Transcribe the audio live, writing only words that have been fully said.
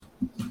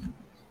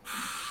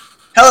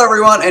Hello,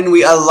 everyone, and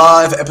we are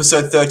live,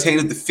 episode 13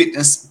 of the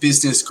Fitness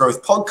Business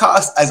Growth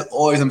Podcast. As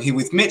always, I'm here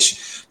with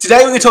Mitch. Today,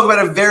 we're going to talk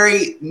about a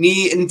very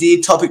near and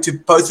dear topic to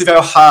both of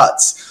our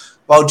hearts.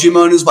 Why gym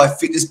owners, why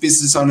fitness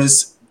business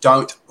owners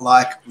don't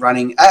like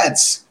running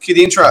ads. Cue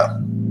the intro.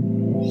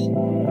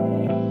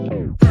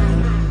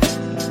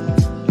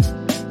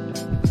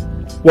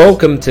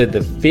 Welcome to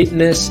the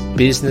Fitness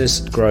Business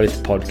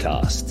Growth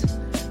Podcast,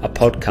 a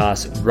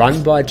podcast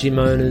run by gym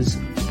owners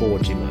for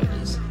gym owners.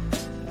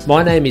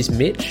 My name is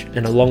Mitch,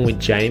 and along with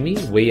Jamie,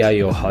 we are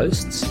your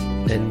hosts,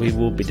 and we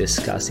will be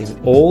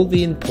discussing all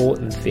the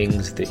important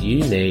things that you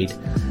need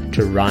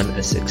to run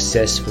a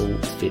successful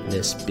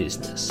fitness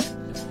business.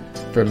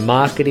 From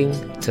marketing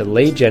to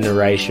lead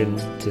generation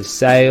to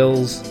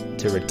sales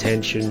to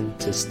retention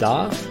to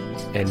staff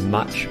and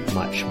much,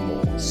 much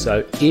more.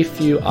 So if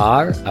you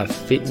are a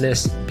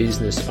fitness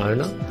business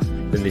owner,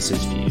 then this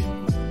is for you.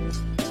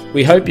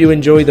 We hope you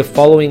enjoy the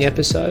following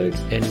episode,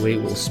 and we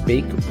will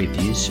speak with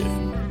you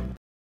soon.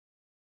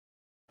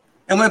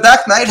 And we're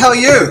back, mate. How are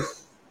you?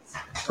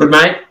 Good,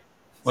 mate.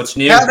 What's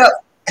new? How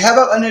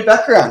about a new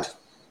background?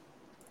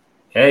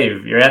 Hey,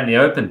 you're out in the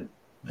open.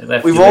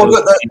 We've all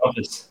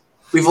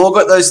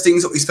got those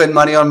things that we spend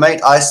money on,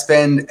 mate. I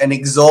spend an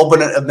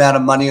exorbitant amount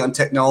of money on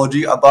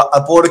technology. I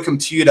bought a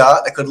computer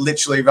that could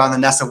literally run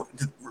NASA.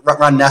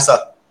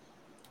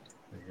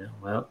 Yeah,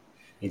 well,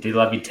 you do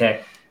love your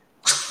tech.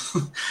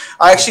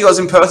 I actually was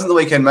in person the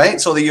weekend, mate.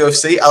 Saw the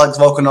UFC, Alex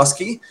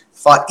Volkanovski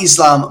fight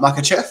Islam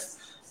Makhachev,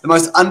 the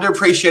most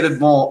underappreciated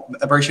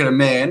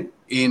man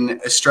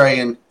in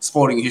Australian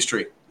sporting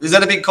history. Is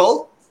that a big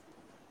call?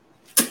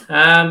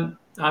 I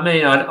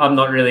mean, I'm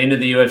not really into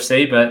the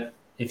UFC, but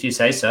if you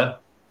say so,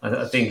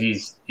 I think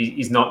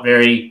he's not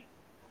very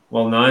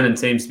well known and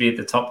seems to be at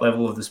the top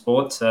level of the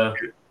sport. So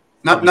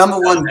number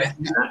one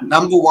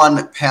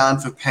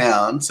pound for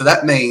pound. So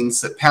that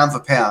means that pound for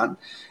pound,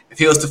 if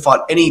he was to fight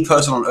any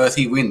person on earth,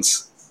 he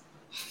wins.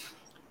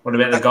 What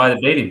about the guy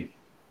that beat him?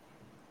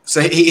 So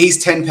he's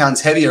 10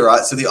 pounds heavier,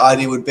 right? So the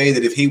idea would be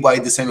that if he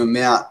weighed the same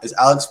amount as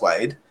Alex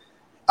weighed,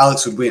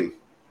 Alex would win.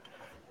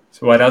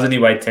 So why doesn't he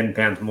weigh 10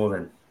 pounds more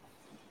then?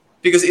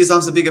 Because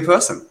Islam's a bigger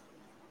person.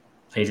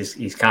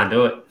 He can't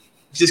do it.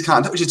 He just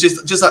can't do it. Which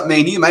is just like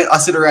me and you, mate. I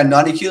sit around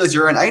 90 kilos,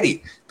 you're around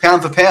 80.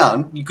 Pound for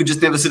pound, you could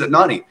just never sit at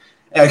 90.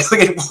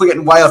 Anyway, we're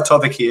getting way off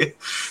topic here.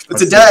 But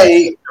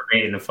today,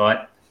 in a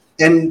fight.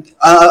 And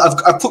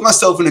I've put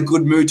myself in a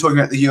good mood talking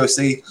about the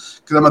UFC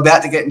because I'm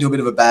about to get into a bit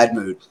of a bad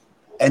mood.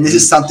 And this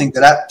is something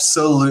that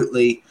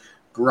absolutely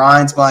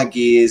grinds my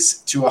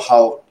gears to a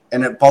halt,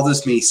 and it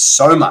bothers me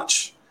so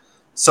much.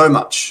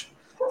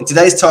 And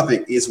today's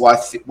topic is why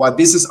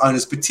business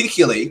owners,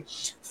 particularly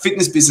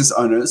fitness business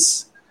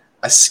owners,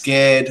 are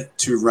scared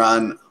to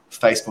run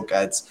Facebook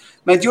ads.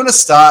 Mate, do you want to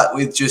start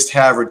with just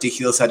how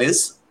ridiculous that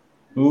is?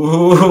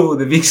 Ooh,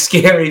 the big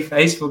scary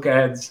Facebook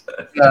ads.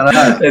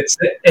 No.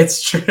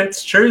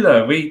 It's true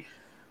though.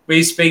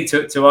 We speak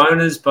to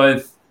owners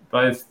both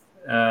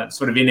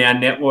sort of in our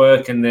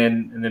network and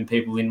then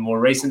people in more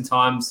recent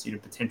times,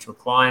 potential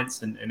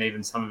clients and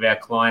even some of our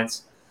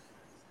clients.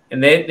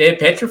 And they're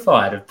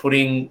petrified of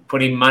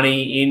putting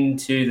money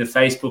into the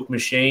Facebook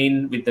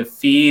machine with the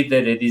fear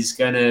that it is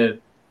going to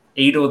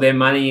eat all their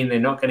money and they're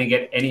not going to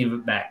get any of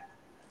it back.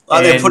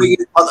 They're putting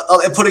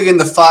in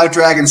the Five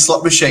Dragon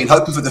slot machine,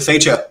 hoping for the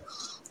feature.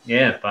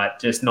 Yeah, but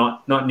just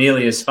not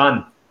nearly as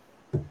fun.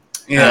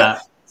 Yeah.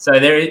 So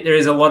there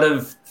is a lot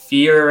of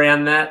fear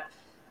around that,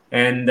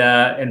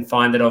 and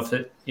find that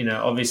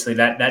obviously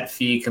that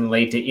fear can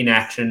lead to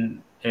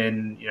inaction,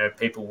 and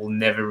people will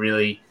never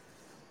really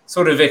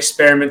sort of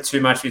experiment too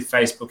much with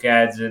Facebook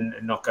ads and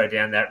not go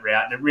down that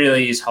route. And it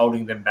really is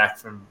holding them back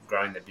from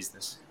growing their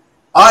business.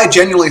 I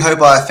genuinely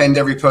hope I offend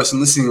every person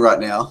listening right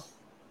now.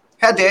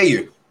 How dare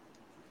you?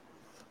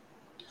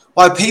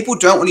 Why people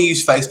don't want to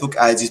use Facebook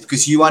ads is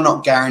because you are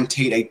not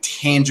guaranteed a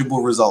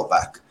tangible result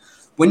back.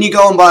 When you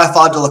go and buy a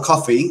 $5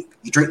 coffee,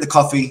 you drink the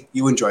coffee,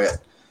 you enjoy it.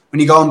 When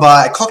you go and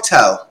buy a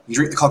cocktail, you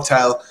drink the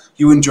cocktail,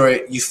 you enjoy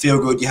it, you feel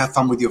good, you have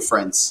fun with your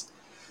friends.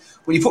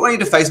 When you put money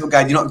into Facebook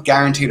ad, you're not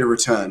guaranteed a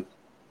return.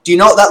 Do you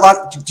know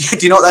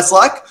what that's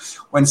like?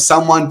 When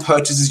someone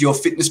purchases your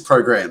fitness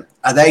program,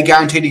 are they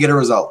guaranteed to get a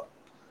result?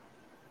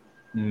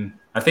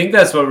 I think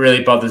that's what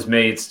really bothers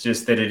me. It's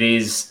just that it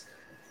is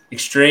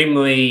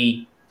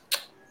extremely,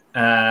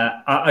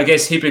 I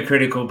guess,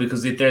 hypocritical,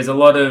 because if there's a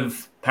lot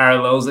of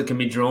parallels that can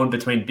be drawn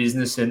between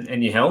business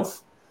and your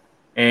health.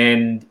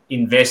 And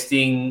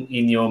investing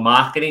in your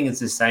marketing is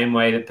the same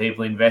way that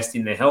people invest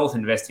in their health,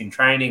 invest in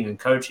training and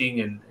coaching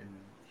and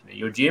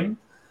your gym.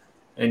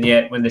 And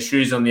yet when the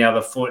shoe's on the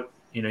other foot,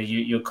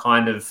 you're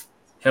kind of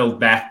held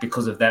back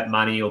because of that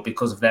money or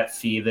because of that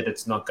fear that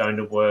it's not going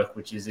to work,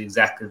 which is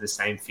exactly the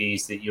same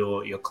fears that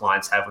your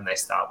clients have when they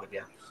start with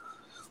you.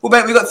 Well,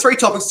 mate, we've got 3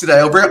 topics today.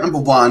 I'll bring up number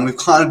 1. We've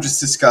kind of just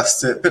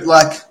discussed it, but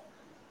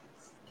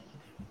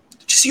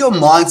just your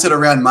mindset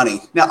around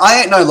money. Now,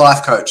 I ain't no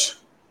life coach.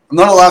 I'm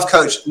not a life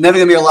coach. Never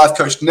going to be a life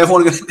coach.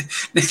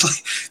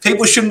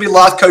 People shouldn't be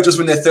life coaches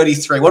when they're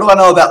 33. What do I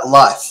know about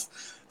life?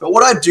 But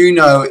what I do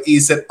know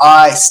is that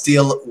I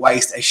still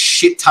waste a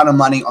shit ton of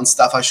money on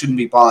stuff I shouldn't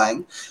be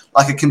buying,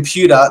 like a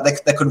computer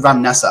that could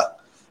run NASA.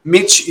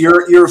 Mitch,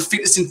 you're a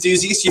fitness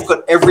enthusiast. You've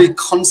got every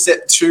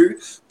Concept 2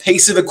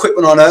 piece of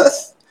equipment on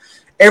earth.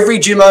 Every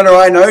gym owner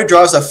I know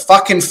drives a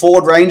fucking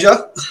Ford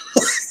Ranger,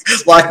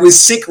 like with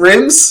sick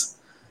rims.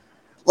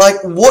 Like,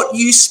 what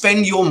you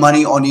spend your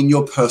money on in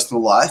your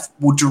personal life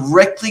will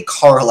directly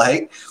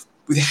correlate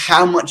with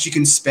how much you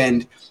can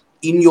spend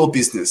in your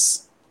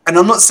business. And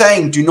I'm not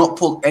saying do not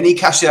pull any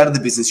cash out of the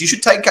business. You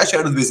should take cash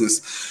out of the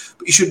business,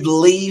 but you should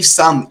leave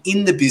some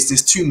in the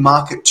business to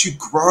market, to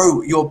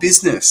grow your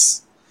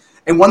business.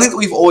 And one thing that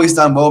we've always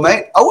done well,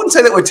 mate, I wouldn't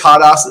say that we're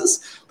tight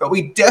asses, but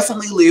we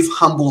definitely live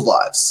humble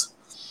lives.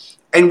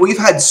 And we've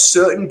had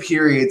certain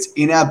periods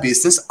in our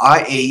business,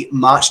 i.e.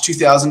 March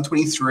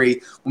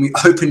 2023, when we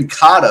opened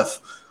Cardiff,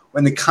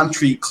 when the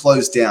country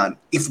closed down.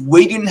 If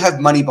we didn't have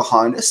money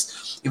behind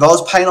us, if I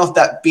was paying off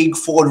that big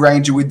Ford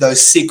Ranger with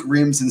those sick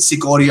rims and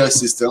sick audio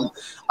system,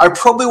 I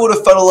probably would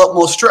have felt a lot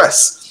more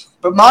stress.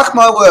 But mark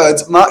my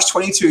words, March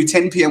 22,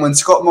 10 p.m. when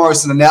Scott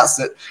Morrison announced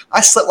it,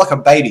 I slept like a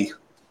baby.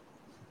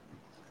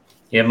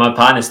 Yeah, my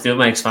partner still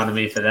makes fun of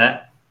me for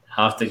that.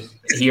 After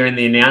hearing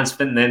the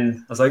announcement,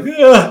 then I was like,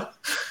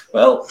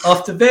 well,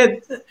 off to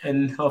bed,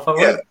 and off I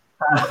went.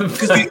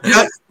 Because we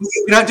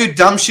don't do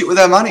dumb shit with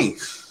our money.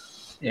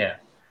 Yeah.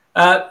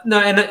 No,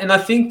 and I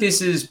think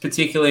this is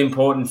particularly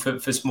important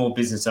for small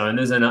business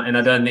owners, and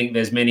I don't think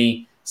there's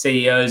many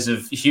CEOs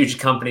of huge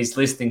companies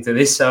listening to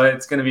this, so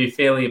it's going to be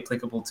fairly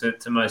applicable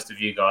to most of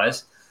you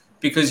guys,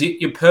 because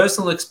your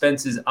personal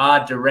expenses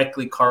are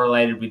directly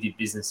correlated with your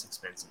business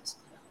expenses.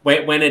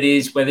 When it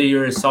is, whether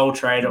you're a sole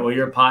trader or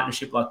you're a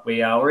partnership like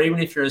we are, or even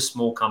if you're a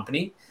small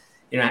company,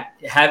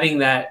 having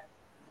that,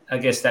 I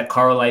guess, that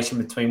correlation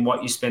between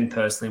what you spend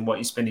personally and what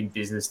you spend in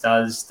business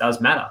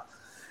does matter.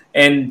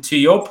 And to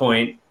your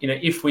point,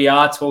 if we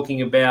are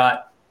talking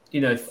about,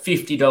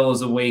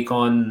 $50 a week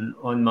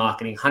on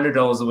marketing,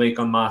 $100 a week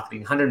on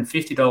marketing,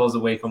 $150 a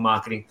week on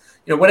marketing,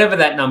 whatever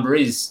that number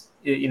is,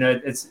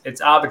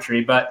 it's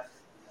arbitrary, but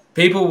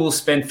people will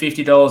spend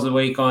 $50 a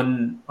week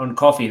on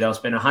coffee. They'll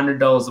spend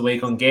 $100 a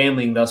week on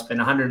gambling. They'll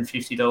spend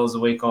 $150 a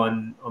week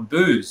on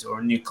booze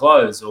or new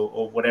clothes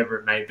or whatever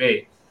it may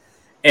be.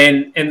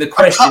 And the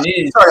question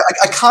is... Sorry,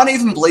 I can't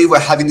even believe we're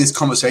having this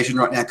conversation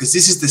right now, because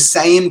this is the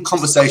same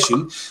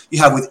conversation you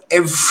have with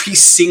every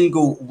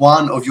single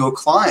one of your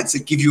clients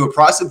that give you a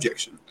price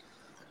objection.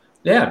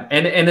 Yeah,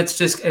 and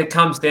it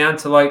comes down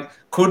to,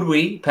 could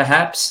we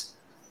perhaps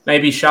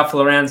maybe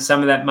shuffle around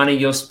some of that money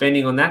you're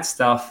spending on that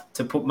stuff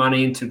to put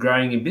money into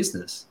growing your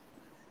business?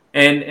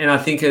 And I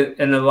think a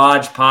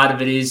large part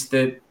of it is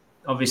that,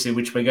 obviously,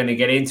 which we're going to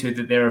get into,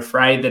 that they're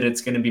afraid that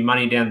it's going to be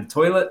money down the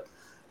toilet.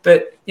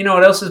 But you know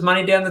what else is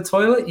money down the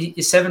toilet? Your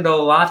 $7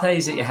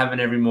 lattes that you're having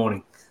every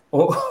morning,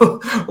 or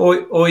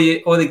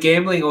the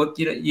gambling, or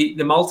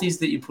the multis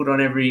that you put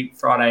on every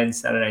Friday and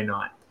Saturday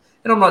night.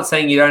 And I'm not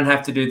saying you don't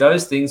have to do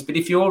those things, but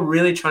if you're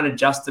really trying to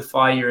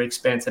justify your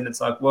expense, and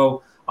it's like,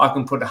 well, I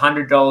can put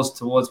 $100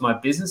 towards my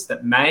business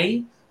that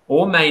may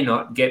or may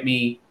not get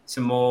me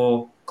some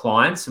more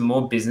clients, some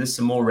more business,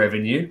 some more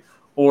revenue,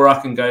 or I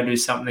can go do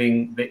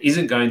something that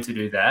isn't going to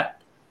do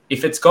that.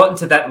 If it's gotten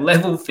to that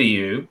level for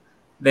you,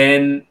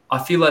 then I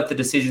feel like the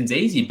decision's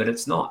easy, but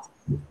it's not.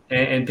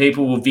 And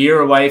people will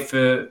veer away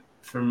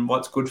from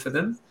what's good for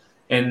them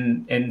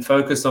and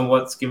focus on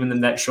what's given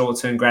them that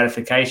short-term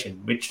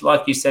gratification, which,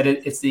 like you said,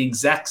 it's the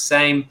exact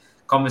same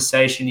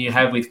conversation you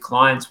have with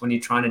clients when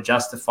you're trying to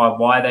justify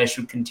why they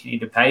should continue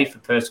to pay for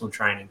personal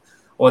training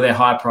or their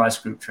high-price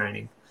group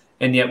training.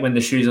 And yet when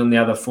the shoe's on the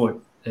other foot,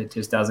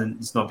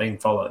 it's not being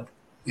followed.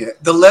 Yeah,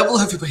 the level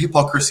of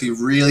hypocrisy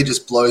really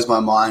just blows my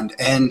mind.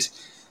 And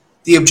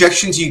the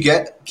objections you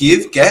get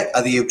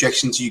are the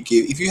objections you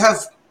give. If you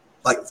have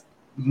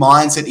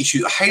mindset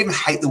issues, I even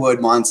hate the word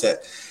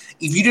mindset.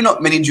 If you do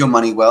not manage your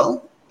money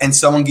well and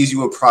someone gives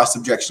you a price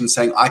objection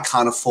saying, I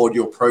can't afford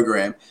your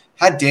program,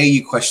 how dare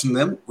you question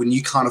them when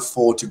you can't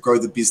afford to grow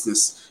the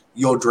business,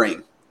 your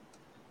dream?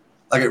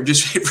 It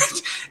just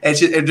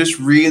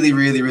really,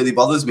 really, really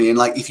bothers me. And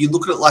if you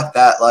look at it like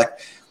that,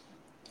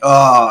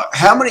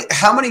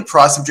 how many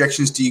price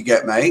objections do you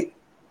get, mate?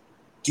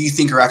 Do you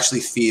think are actually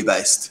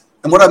fear-based?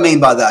 And what I mean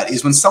by that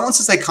is when someone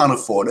says they can't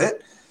afford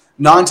it,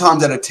 9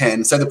 times out of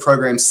 10, say the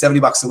program's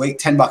 $70 a week,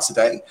 $10 a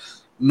day,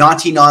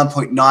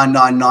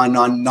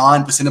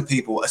 99.99999% of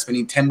people are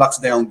spending $10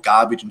 a day on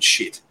garbage and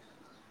shit.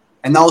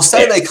 And they'll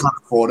say they can't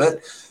afford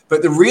it,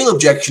 but the real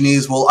objection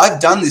is, well,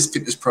 I've done this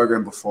fitness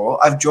program before.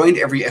 I've joined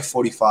every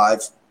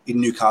F45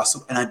 in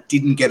Newcastle and I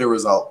didn't get a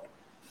result.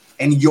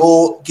 And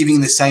you're giving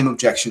the same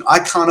objection. I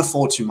can't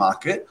afford to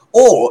market.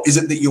 Or is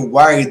it that you're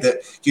worried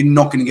that you're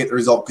not going to get the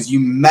result because you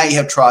may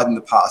have tried in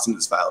the past and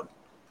it's failed?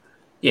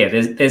 Yeah,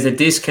 there's a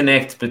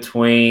disconnect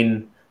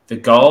between the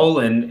goal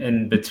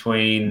and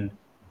between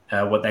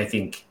what they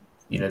think,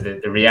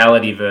 the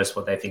reality versus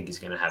what they think is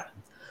going to happen.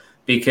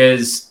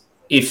 Because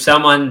if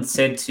someone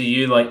said to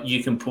you,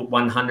 you can put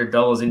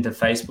 $100 into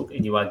Facebook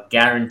and you are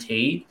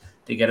guaranteed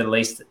to get at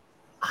least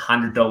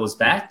 $100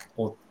 back,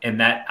 and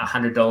that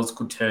 $100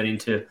 could turn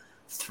into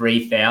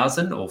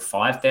 $3,000 or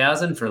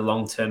 $5,000 for a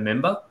long-term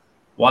member,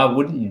 why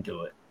wouldn't you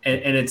do it?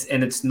 And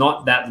it's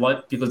not that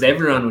low, because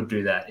everyone would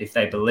do that if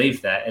they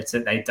believe that. It's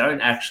that they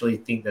don't actually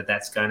think that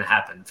that's going to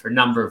happen for a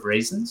number of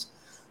reasons.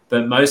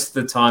 But most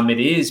of the time it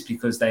is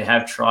because they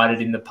have tried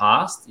it in the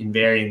past in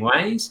varying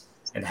ways.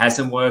 It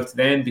hasn't worked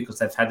then because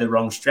they've had the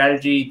wrong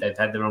strategy, they've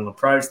had the wrong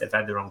approach, they've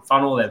had the wrong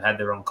funnel, they've had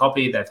the wrong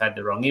copy, they've had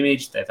the wrong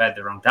image, they've had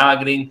the wrong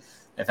targeting,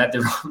 they've had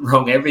the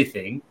wrong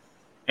everything.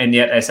 And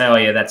yet they say, oh,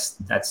 yeah,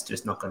 that's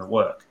just not going to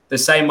work. The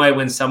same way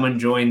when someone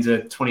joins a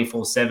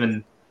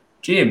 24/7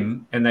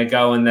 gym and they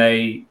go and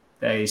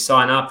they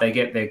sign up, they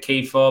get their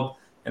key fob,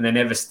 and they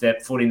never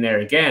step foot in there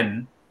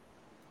again.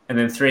 And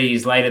then 3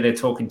 years later, they're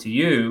talking to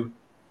you.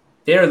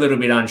 They're a little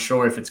bit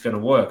unsure if it's going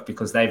to work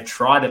because they've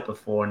tried it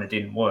before and it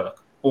didn't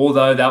work.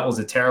 Although that was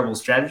a terrible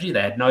strategy.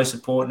 They had no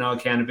support, no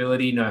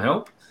accountability, no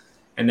help.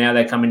 And now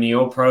they come into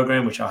your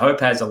program, which I hope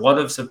has a lot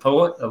of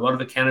support, a lot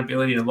of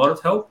accountability, and a lot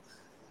of help.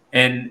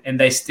 And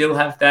they still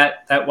have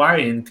that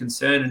worry and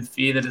concern and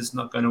fear that it's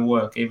not going to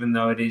work, even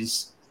though it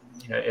is,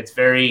 it's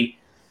very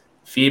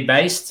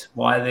fear-based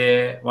why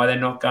they're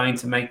not going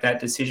to make that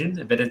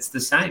decision. But it's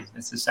the same.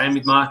 It's the same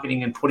with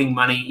marketing and putting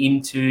money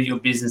into your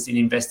business and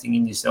investing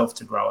in yourself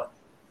to grow it.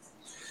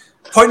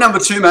 Point number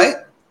 2, mate.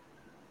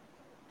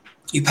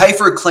 You pay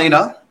for a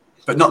cleaner,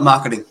 but not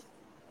marketing.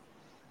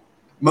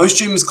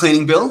 Most gyms'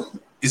 cleaning bill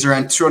is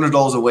around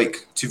 $200 a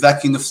week to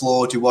vacuum the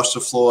floor, to wash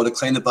the floor, to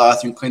clean the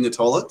bathroom, clean the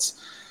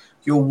toilets.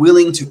 You're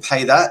willing to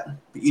pay that,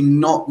 but you're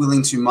not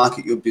willing to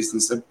market your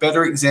business. A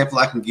better example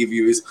I can give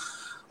you is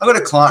I've got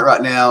a client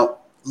right now,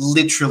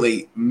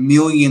 literally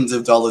millions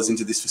of dollars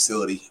into this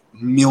facility.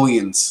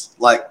 Millions,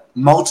 like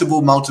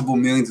multiple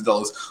millions of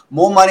dollars.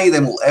 More money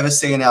than we'll ever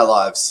see in our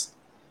lives.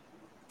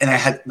 And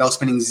they were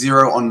spending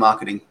 $0 on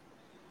marketing.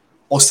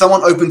 Or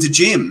someone opens a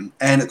gym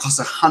and it costs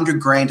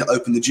 $100,000 to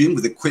open the gym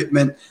with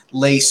equipment,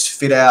 lease,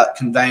 fit out,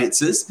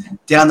 conveyances.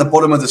 Down the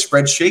bottom of the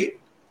spreadsheet,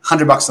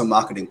 $100 on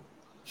marketing.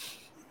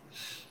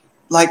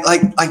 Like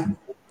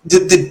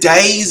the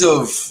days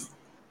of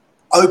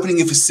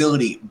opening a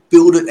facility,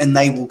 build it and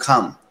they will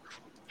come.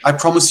 I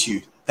promise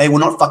you, they will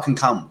not fucking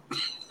come.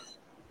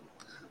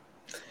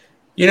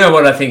 You know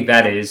what I think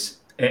that is?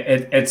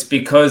 It's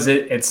because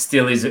it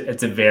still is,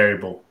 it's a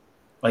variable.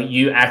 Like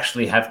you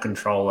actually have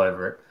control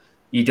over it.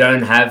 You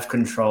don't have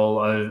control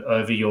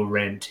over your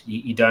rent.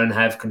 You don't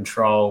have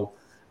control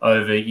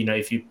over,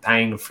 if you're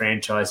paying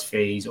franchise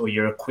fees or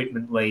your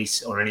equipment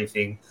lease or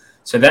anything.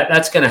 So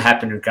that's going to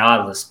happen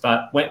regardless.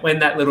 But when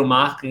that little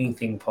marketing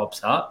thing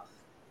pops up,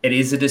 it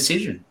is a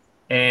decision.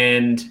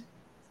 And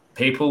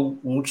people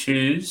will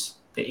choose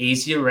the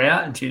easier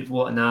route and choose,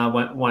 I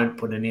won't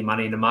put any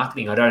money into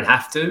marketing. I don't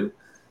have to.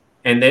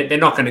 And they're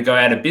not going to go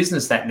out of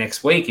business that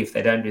next week if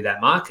they don't do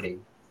that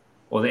marketing,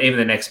 or even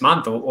the next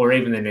month or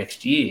even the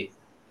next year.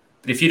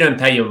 But if you don't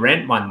pay your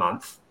rent 1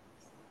 month,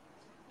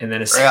 and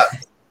then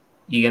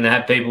you're going to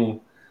have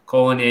people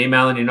calling you,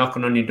 emailing you,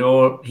 knocking on your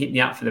door, hitting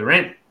you up for the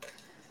rent.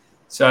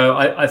 So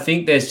I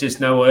think there's just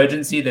no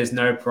urgency, there's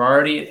no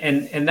priority.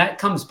 And that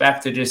comes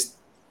back to just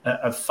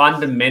a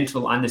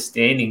fundamental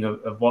understanding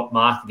of what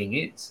marketing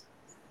is.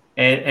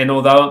 And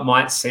although it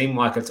might seem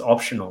like it's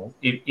optional,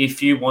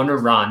 if you want to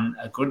run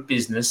a good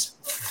business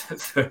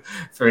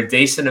for a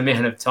decent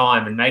amount of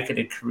time and make it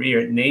a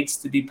career, it needs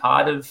to be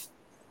part of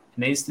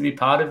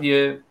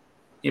your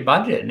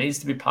budget. It needs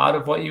to be part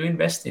of what you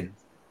invest in.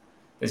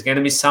 There's going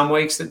to be some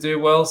weeks that do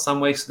well, some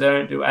weeks that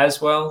don't do as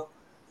well.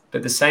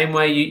 But the same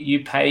way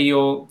you pay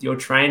your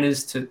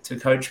trainers to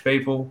coach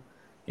people,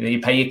 you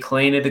pay your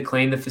cleaner to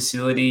clean the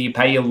facility, you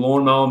pay your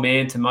lawnmower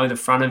man to mow the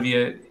front of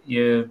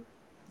your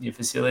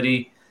facility,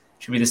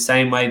 it should be the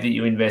same way that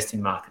you invest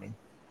in marketing.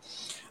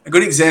 A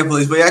good example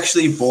is we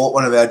actually bought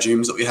one of our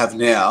gyms that we have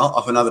now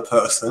off another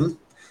person.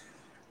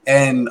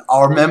 And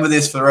I'll remember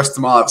this for the rest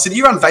of my life. So do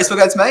you run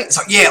Facebook ads, mate? It's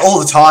like, yeah, all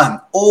the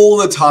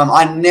time.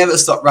 I never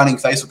stop running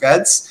Facebook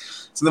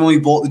ads. So then when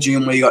we bought the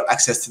gym, we got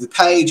access to the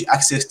page,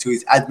 access to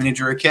his ad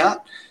manager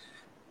account.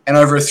 And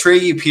over a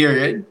 3-year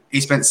period,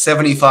 he spent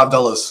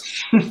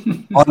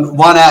 $75 on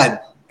one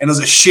ad. And it was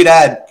a shit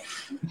ad.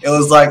 It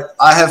was like,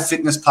 I have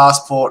fitness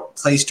passport.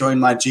 Please join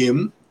my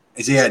gym.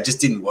 It just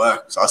didn't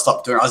work. So I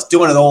stopped doing it. I was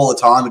doing it all the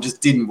time. It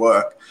just didn't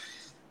work.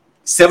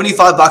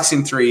 $75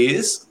 in 3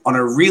 years on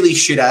a really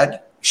shit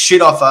ad,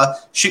 shit offer,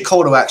 shit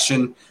call to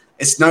action.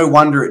 It's no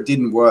wonder it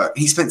didn't work.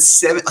 He spent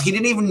he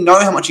didn't even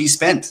know how much he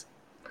spent.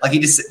 Like, he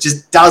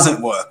just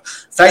doesn't work.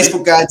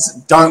 Facebook ads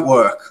don't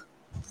work.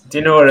 Do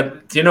you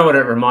know what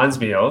it reminds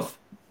me of?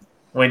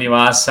 When you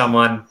ask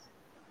someone,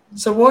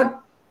 so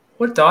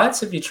what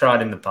diets have you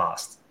tried in the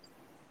past?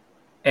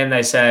 And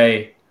they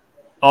say,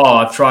 oh,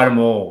 I've tried them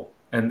all.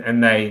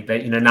 And they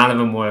none of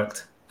them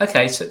worked.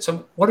 Okay,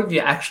 so what have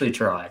you actually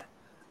tried?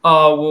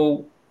 Oh,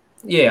 well,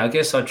 yeah, I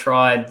guess I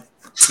tried,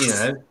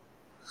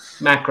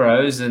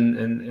 macros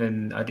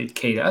and I did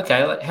keto.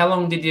 Okay, how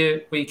long were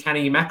you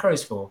counting your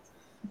macros for?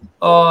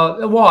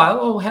 Oh, a while.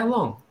 Oh, how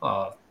long?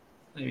 Oh,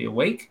 maybe a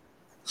week.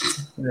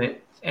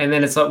 And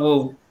then it's like,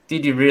 well,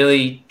 did you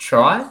really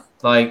try?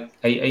 Like,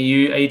 are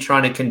you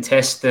trying to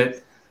contest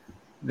that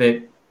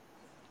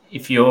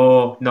if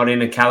you're not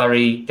in a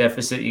calorie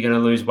deficit, you're going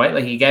to lose weight?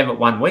 Like, you gave it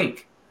 1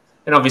 week.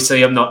 And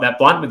obviously I'm not that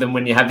blunt with them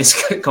when you have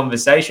this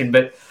conversation,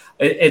 but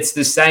it's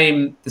the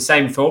same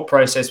thought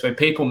process where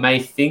people may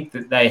think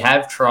that they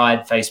have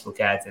tried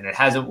Facebook ads and it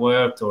hasn't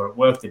worked, or it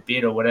worked a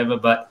bit or whatever.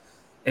 But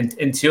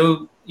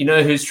until, you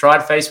know, who's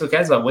tried Facebook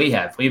ads like we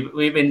have,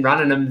 we've been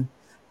running them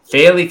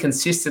fairly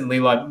consistently,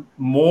 like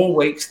more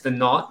weeks than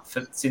not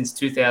since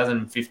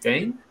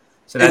 2015.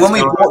 So that's when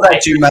we bought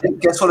that gym, mate,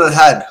 guess what it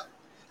had?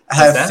 It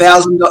had a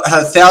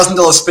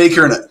 $1,000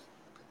 speaker in it.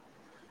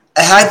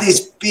 It had this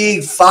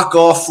big fuck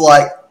off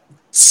like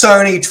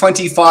Sony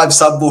 25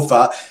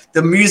 subwoofer.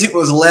 The music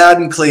was loud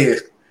and clear.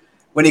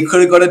 When he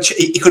could have got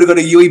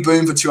a Yui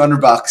Boom for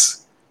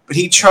 $200, but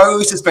he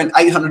chose to spend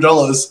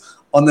 $800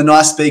 on the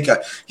nice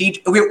speaker.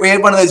 We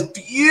had one of those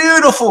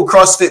beautiful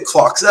CrossFit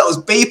clocks that was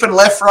beeping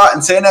left, right,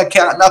 and center,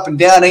 counting up and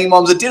down,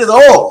 EMOMs. It did it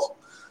all,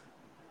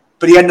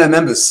 but he had no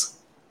members.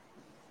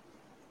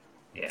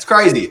 Yeah. It's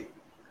crazy.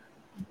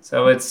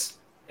 So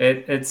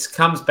it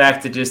comes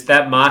back to just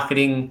that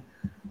marketing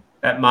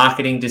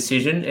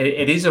decision.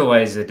 It is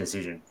always a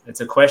decision.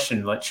 It's a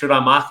question like, should I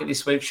market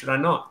this week? Should I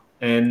not?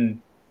 And,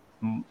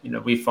 you know,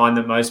 we find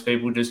that most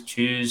people just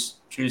choose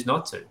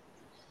not to.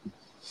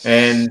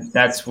 And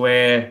that's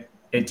where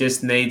it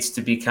just needs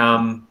to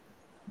become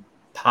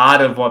part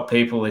of what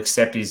people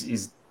accept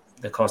is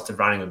the cost of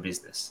running a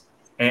business.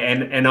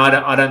 And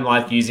I don't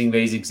like using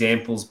these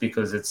examples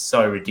because it's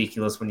so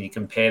ridiculous when you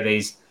compare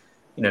these,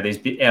 you know,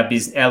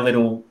 our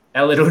little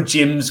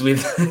gyms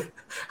with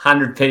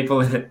 100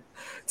 people in it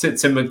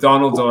to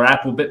McDonald's or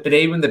Apple, but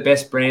even the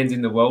best brands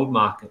in the world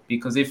market.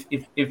 Because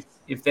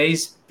if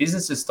these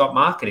businesses stop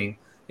marketing,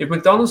 if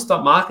McDonald's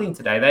stopped marketing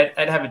today,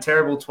 they'd have a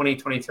terrible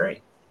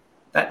 2023.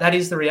 That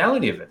is the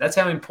reality of it. That's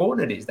how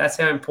important it is. That's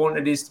how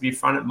important it is to be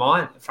front of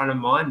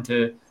mind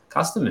to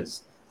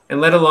customers.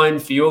 And let alone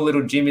for your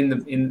little gym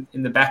in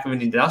the back of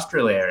an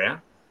industrial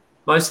area,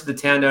 most of the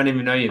town don't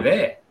even know you're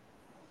there.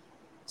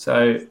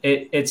 So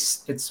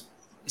it's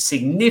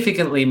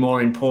significantly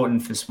more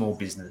important for small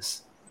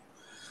business.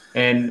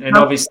 And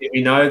obviously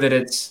we know that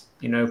it's,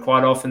 you know,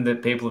 quite often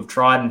that people have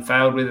tried and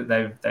failed with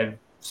it. They've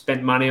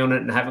spent money on it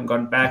and haven't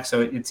gotten back.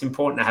 So it's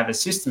important to have a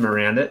system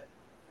around it.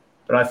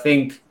 But I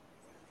think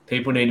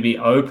people need to be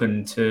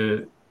open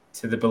to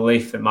the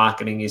belief that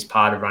marketing is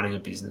part of running a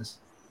business.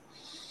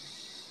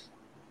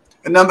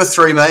 And number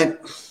 3, mate,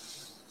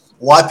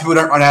 why people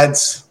don't run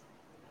ads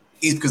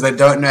is because they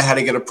don't know how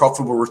to get a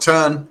profitable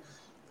return,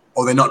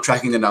 or they're not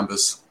tracking the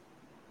numbers.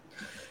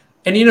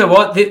 And you know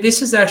what?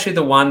 This is actually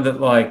the one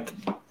that, like,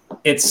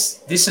 this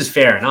is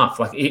fair enough.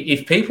 Like,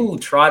 if people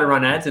try to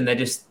run ads and they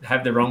just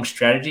have the wrong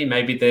strategy,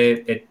 maybe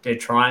they're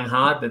trying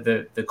hard, but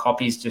the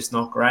copy's just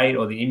not great,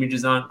 or the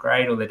images aren't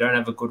great, or they don't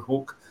have a good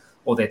hook,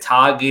 or their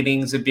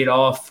targeting's a bit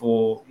off,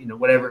 or, you know,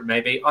 whatever it may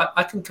be.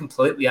 I can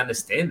completely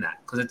understand that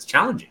because it's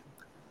challenging.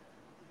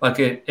 Like,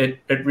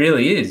 it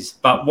really is.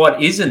 But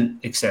what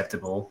isn't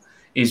acceptable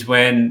is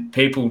when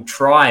people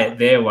try it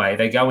their way.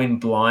 They go in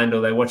blind,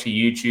 or they watch a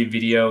YouTube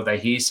video, or they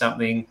hear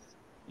something,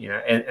 you know,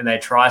 and they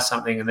try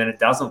something and then it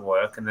doesn't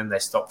work, and then they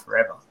stop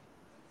forever.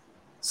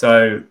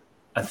 So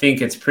I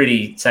think it's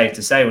pretty safe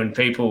to say when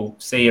people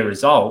see a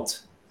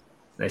result,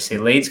 they see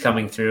leads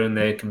coming through and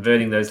they're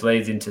converting those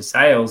leads into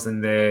sales,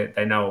 and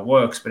they know it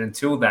works. But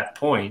until that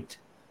point,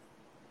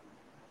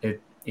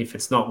 if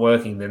it's not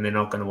working, then they're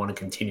not going to want to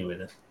continue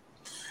with it.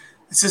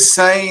 It's the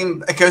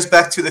same. It goes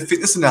back to the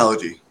fitness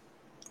analogy.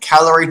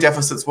 Calorie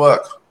deficits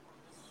work.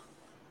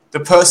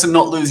 The person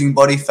not losing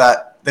body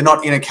fat, they're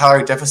not in a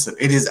calorie deficit.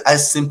 It is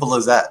as simple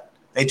as that.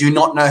 They do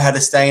not know how to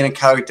stay in a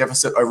calorie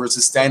deficit over a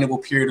sustainable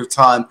period of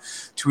time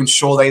to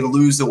ensure they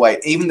lose the weight.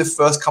 Even the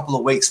first couple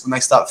of weeks when they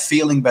start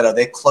feeling better,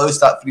 their clothes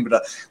start feeling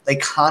better, they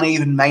can't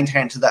even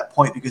maintain it to that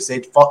point because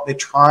they're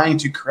trying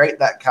to create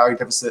that calorie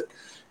deficit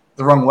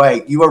the wrong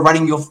way. You are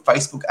running your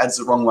Facebook ads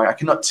the wrong way. I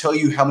cannot tell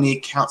you how many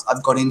accounts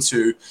I've got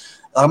into.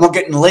 I'm not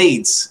getting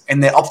leads,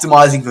 and they're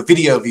optimizing for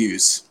video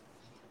views.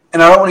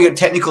 And I don't want to get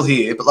technical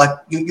here, but like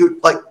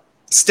you like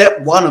step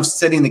 1 of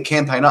setting the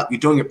campaign up, you're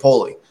doing it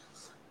poorly.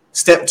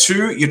 Step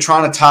 2, you're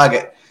trying to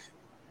target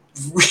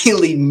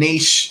really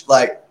niche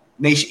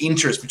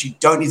interest, which you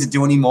don't need to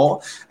do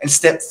anymore. And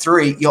step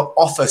 3, your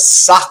offer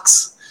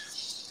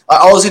sucks.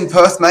 I was in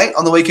Perth, mate,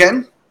 on the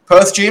weekend.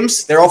 Perth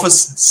gyms, their offers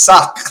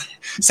suck.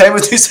 Same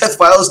with New South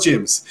Wales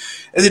gyms.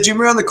 There's a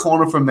gym around the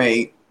corner from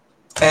me,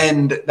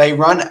 and they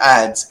run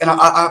ads. And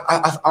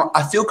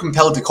I feel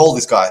compelled to call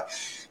this guy.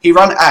 He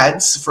run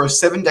ads for a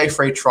 7-day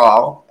free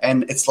trial,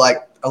 and it's like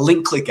a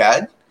link click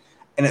ad,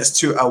 and it's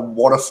to a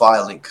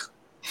Wodify link.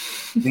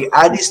 The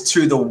ad is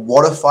to the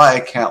Wodify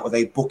account where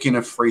they book in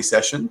a free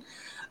session,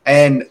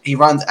 and he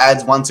runs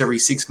ads once every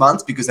 6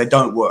 months because they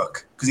don't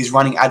work, because he's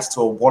running ads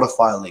to a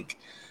Wodify link.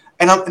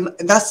 And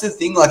that's the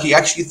thing, like, he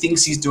actually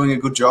thinks he's doing a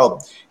good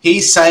job.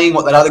 He's saying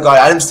what that other guy,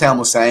 Adamstown,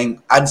 was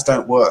saying, ads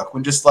don't work.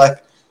 We're just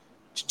like,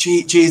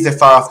 geez, they're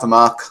far off the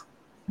mark.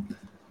 I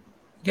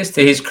guess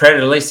to his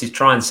credit, at least he's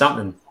trying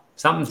something.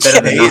 Something's better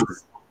than Yeah,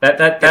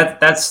 nothing.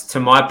 That's to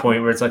my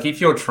point where it's like,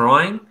 if you're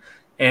trying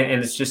and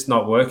it's just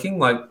not working,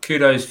 like,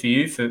 kudos for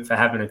you for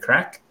having a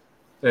crack.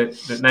 But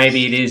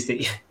maybe it is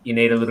that you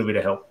need a little bit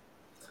of help.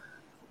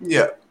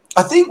 yeah.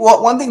 I think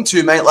one thing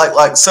too, mate,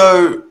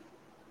 so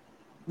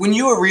when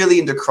you were really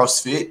into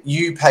CrossFit,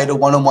 you paid a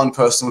one-on-one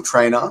personal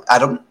trainer,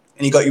 Adam,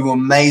 and he got you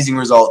amazing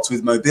results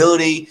with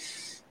mobility.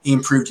 He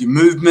improved your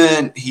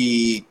movement.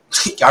 He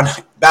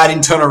bad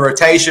internal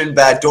rotation,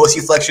 bad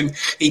dorsiflexion.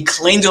 He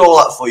cleaned it all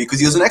up for you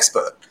because he was an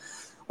expert.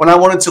 When I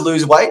wanted to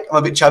lose weight, I'm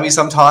a bit chubby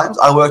sometimes,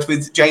 I worked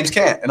with James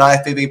Cant, an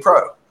IFBB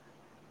pro.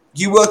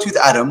 You worked with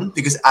Adam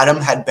because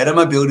Adam had better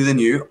mobility than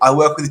you. I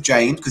work with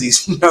James because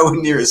he's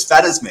nowhere near as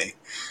fat as me.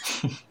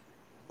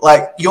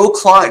 Like, your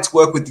clients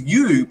work with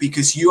you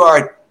because you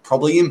are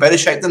probably in better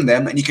shape than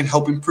them and you can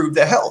help improve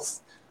their health.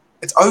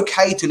 It's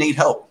okay to need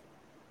help.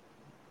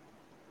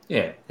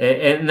 Yeah,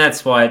 and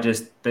that's why it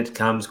just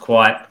becomes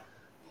quite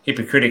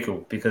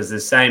hypocritical, because the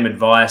same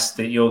advice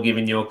that you're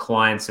giving your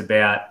clients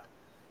about,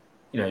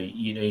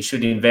 you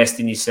should invest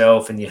in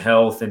yourself and your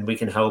health, and we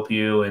can help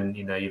you, and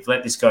you've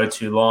let this go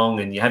too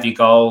long, and you have your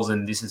goals,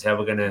 and this is how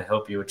we're going to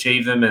help you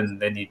achieve them, and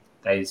then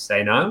they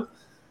say no.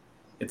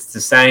 It's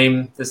the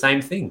same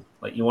thing.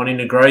 Like, you're wanting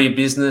to grow your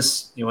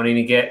business, you're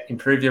wanting to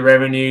improve your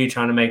revenue, you're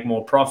trying to make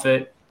more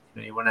profit,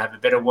 you want to have a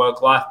better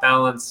work-life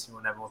balance, you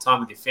want to have more time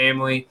with your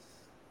family.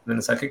 And then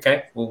it's like,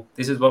 okay, well,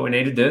 this is what we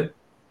need to do.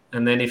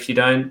 And then if you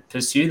don't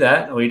pursue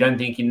that, or you don't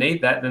think you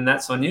need that, then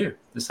that's on you.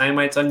 The same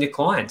way it's on your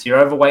clients. Your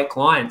overweight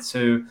clients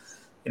who,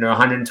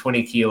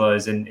 120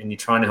 kilos and you're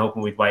trying to help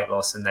them with weight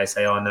loss, and they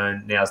say, oh, no,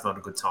 now's not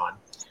a good time.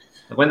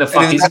 Like, when the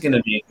fuck is it going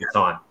to be a good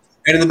time?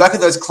 And in the back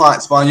of those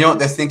clients' mind, you know what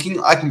they're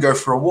thinking? I can go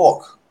for a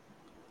walk.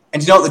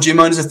 And do you know what the gym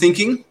owners are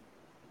thinking?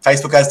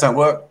 Facebook ads don't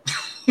work.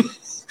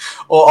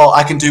 or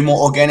I can do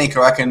more organic,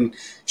 or I can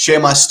share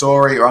my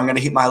story, or I'm going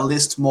to hit my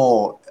list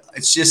more.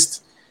 It's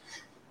just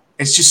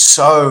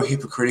so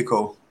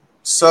hypocritical.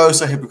 So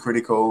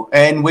hypocritical.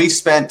 And we've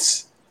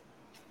spent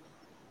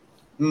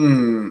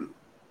maybe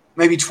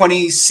 $26,000,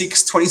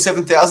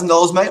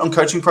 $27,000, mate, on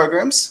coaching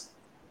programs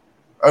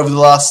over the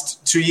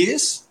last 2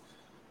 years.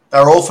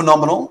 They're all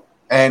phenomenal.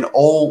 And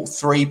all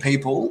three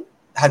people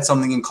had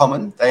something in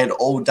common. They had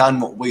all done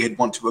what we had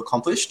want to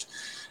accomplish.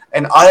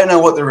 And I don't know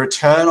what the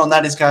return on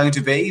that is going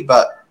to be,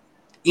 but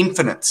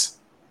infinite.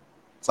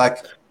 It's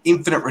like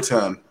infinite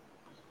return.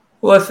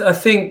 Well, I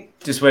think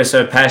just we're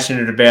so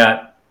passionate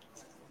about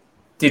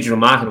digital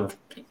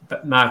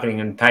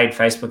marketing and paid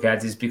Facebook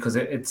ads is because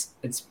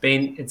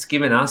it's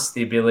given us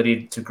the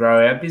ability to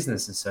grow our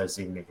businesses so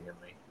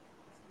significantly,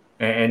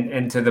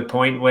 and to the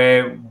point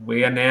where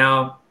we are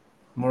now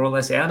more or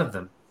less out of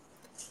them.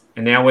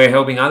 And now we're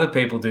helping other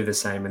people do the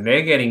same, and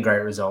they're getting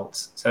great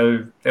results.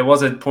 So there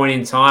was a point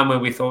in time where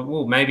we thought,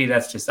 well, maybe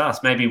that's just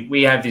us. Maybe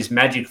we have this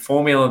magic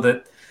formula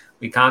that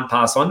we can't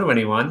pass on to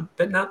anyone.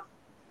 But no,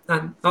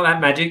 not that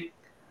magic.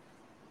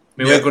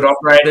 We're good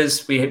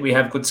operators. We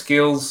have good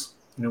skills.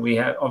 We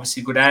have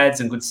obviously good ads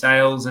and good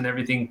sales and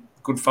everything,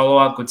 good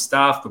follow-up, good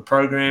staff, good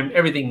program,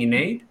 everything you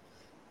need.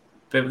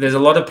 But there's a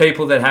lot of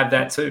people that have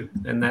that too.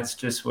 And that's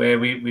just where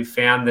we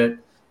found that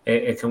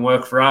it can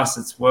work for us.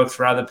 It's worked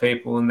for other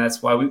people. And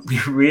that's why we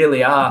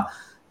really are,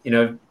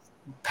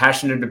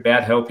 passionate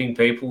about helping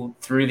people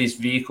through this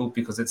vehicle,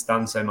 because it's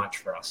done so much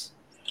for us.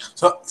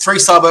 So 3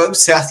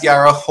 suburbs: South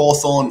Yarra,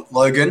 Hawthorn,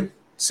 Logan.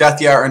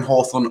 South Yarra and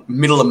Hawthorn,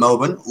 middle of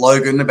Melbourne.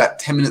 Logan, about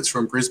 10 minutes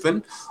from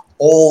Brisbane.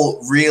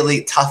 All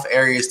really tough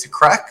areas to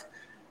crack.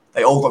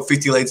 They all got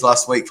 50 leads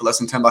last week for less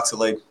than $10 a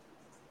lead.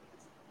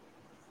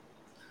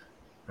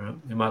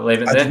 You might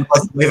leave it there.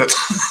 Leave it.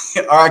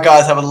 All right,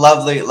 guys, have a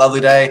lovely, lovely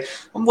day.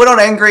 We're not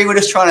angry. We're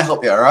just trying to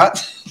help you, all right?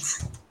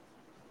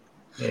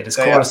 Yeah, just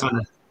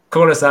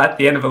call us at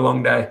the end of a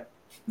long day.